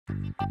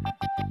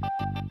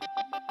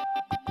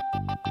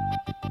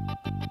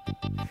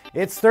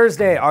It's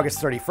Thursday,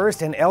 August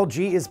 31st, and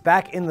LG is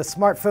back in the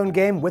smartphone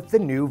game with the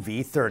new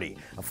V30.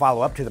 A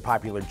follow-up to the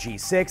popular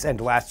G6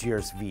 and last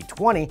year's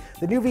V20,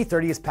 the new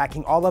V30 is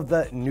packing all of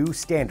the new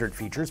standard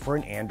features for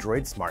an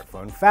Android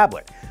smartphone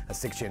phablet. A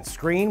 6-inch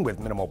screen with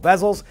minimal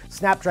bezels,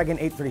 Snapdragon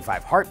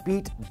 835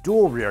 heartbeat,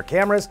 dual rear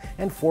cameras,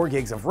 and 4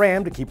 gigs of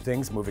RAM to keep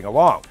things moving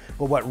along.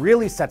 But what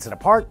really sets it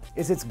apart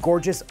is its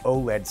gorgeous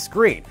OLED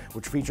screen,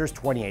 which features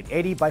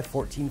 2880 by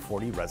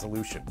 1440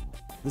 resolution.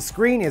 The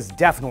screen is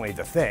definitely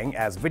the thing,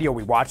 as video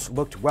we watched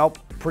looked, well,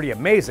 pretty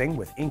amazing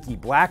with inky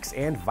blacks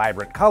and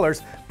vibrant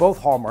colors, both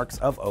hallmarks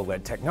of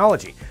OLED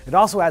technology. It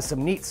also has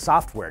some neat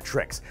software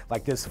tricks,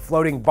 like this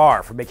floating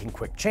bar for making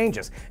quick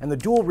changes, and the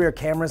dual rear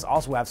cameras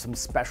also have some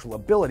special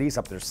abilities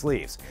up their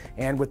sleeves.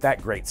 And with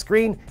that great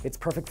screen, it's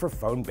perfect for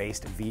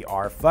phone-based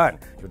VR fun.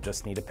 You'll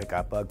just need to pick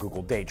up a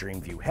Google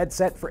Daydream View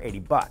headset for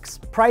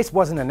 $80. Price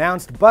wasn't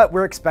announced, but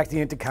we're expecting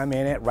it to come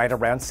in at right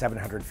around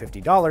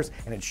 $750,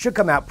 and it should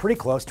come out pretty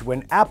close to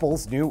when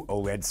Apple's new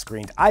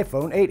OLED-screened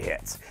iPhone 8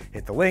 hits.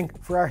 Hit the link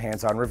for our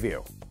hands-on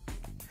review.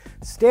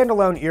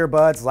 Standalone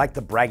earbuds like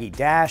the braggy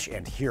Dash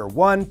and Here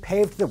One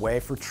paved the way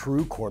for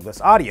true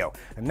cordless audio,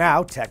 and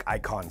now tech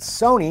icon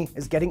Sony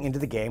is getting into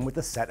the game with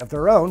a set of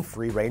their own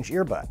free-range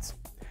earbuds.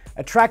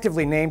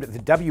 Attractively named the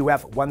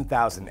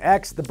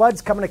WF-1000X, the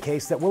buds come in a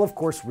case that will of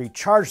course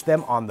recharge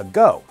them on the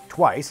go,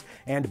 twice,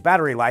 and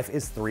battery life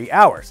is 3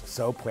 hours,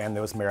 so plan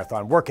those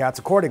marathon workouts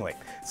accordingly.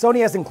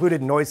 Sony has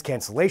included noise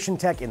cancellation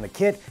tech in the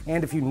kit,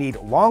 and if you need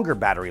longer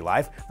battery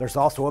life, there's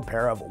also a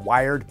pair of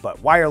wired but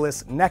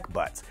wireless neck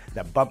buds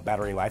that bump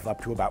battery life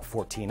up to about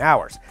 14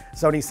 hours.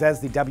 Sony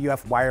says the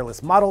WF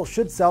wireless model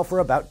should sell for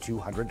about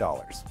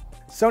 $200.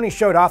 Sony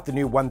showed off the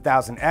new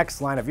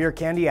 1000X line of ear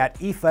candy at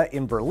IFA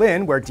in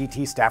Berlin, where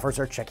DT staffers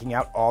are checking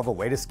out all the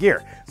latest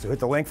gear. So hit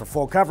the link for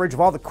full coverage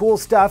of all the cool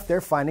stuff they're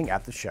finding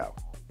at the show.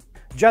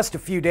 Just a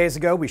few days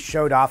ago, we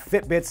showed off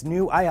Fitbit's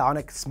new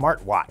Ionic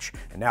smartwatch,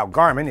 and now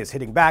Garmin is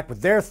hitting back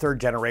with their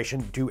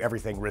third-generation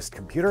do-everything wrist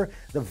computer,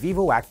 the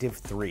VivoActive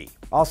 3.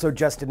 Also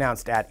just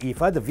announced at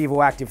IFA, the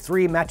VivoActive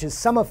 3 matches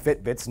some of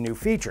Fitbit's new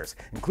features,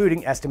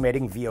 including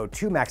estimating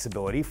VO2 max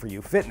ability for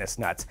you fitness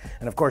nuts,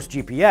 and of course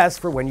GPS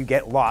for when you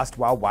get lost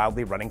while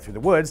wildly running through the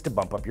woods to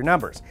bump up your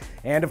numbers.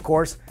 And of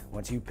course,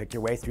 once you pick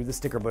your way through the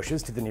sticker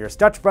bushes to the nearest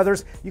Dutch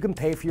Brothers, you can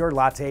pay for your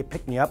latte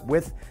pick-me-up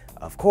with,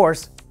 of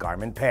course,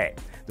 Garmin Pay.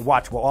 The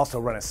watch will also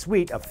run a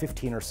suite of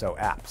 15 or so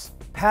apps.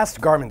 Past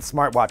Garmin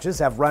smartwatches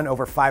have run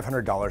over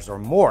 $500 or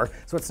more,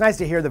 so it's nice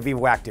to hear the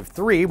VivoActive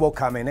 3 will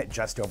come in at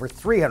just over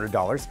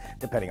 $300,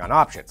 depending on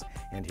options.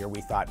 And here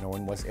we thought no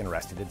one was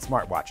interested in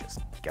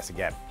smartwatches. Guess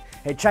again.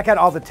 Hey, check out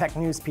all the tech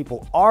news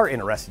people are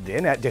interested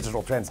in at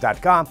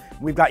digitaltrends.com.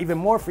 We've got even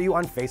more for you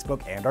on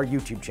Facebook and our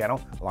YouTube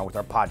channel, along with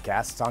our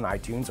podcasts on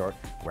iTunes or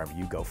wherever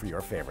you go for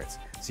your favorites.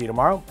 See you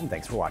tomorrow, and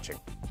thanks for watching.